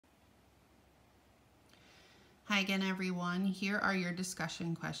Hi again, everyone. Here are your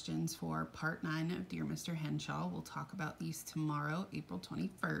discussion questions for Part 9 of Dear Mr. Henshaw. We'll talk about these tomorrow, April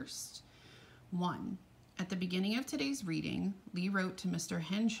 21st. 1. At the beginning of today's reading, Lee wrote to Mr.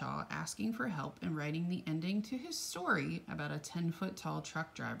 Henshaw asking for help in writing the ending to his story about a 10-foot-tall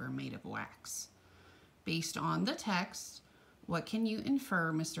truck driver made of wax. Based on the text, what can you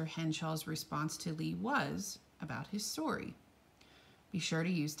infer Mr. Henshaw's response to Lee was about his story? Be sure to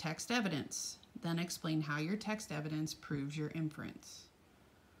use text evidence. Then explain how your text evidence proves your inference.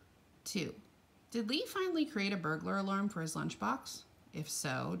 2. Did Lee finally create a burglar alarm for his lunchbox? If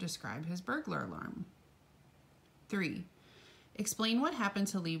so, describe his burglar alarm. 3. Explain what happened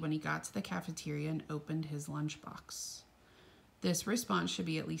to Lee when he got to the cafeteria and opened his lunchbox. This response should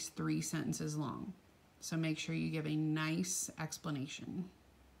be at least 3 sentences long, so make sure you give a nice explanation.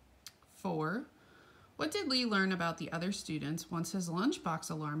 4. What did Lee learn about the other students once his lunchbox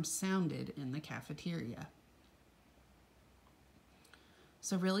alarm sounded in the cafeteria?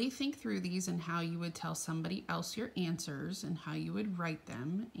 So really think through these and how you would tell somebody else your answers and how you would write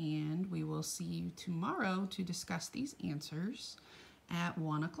them. And we will see you tomorrow to discuss these answers at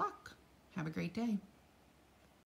 1 o'clock. Have a great day.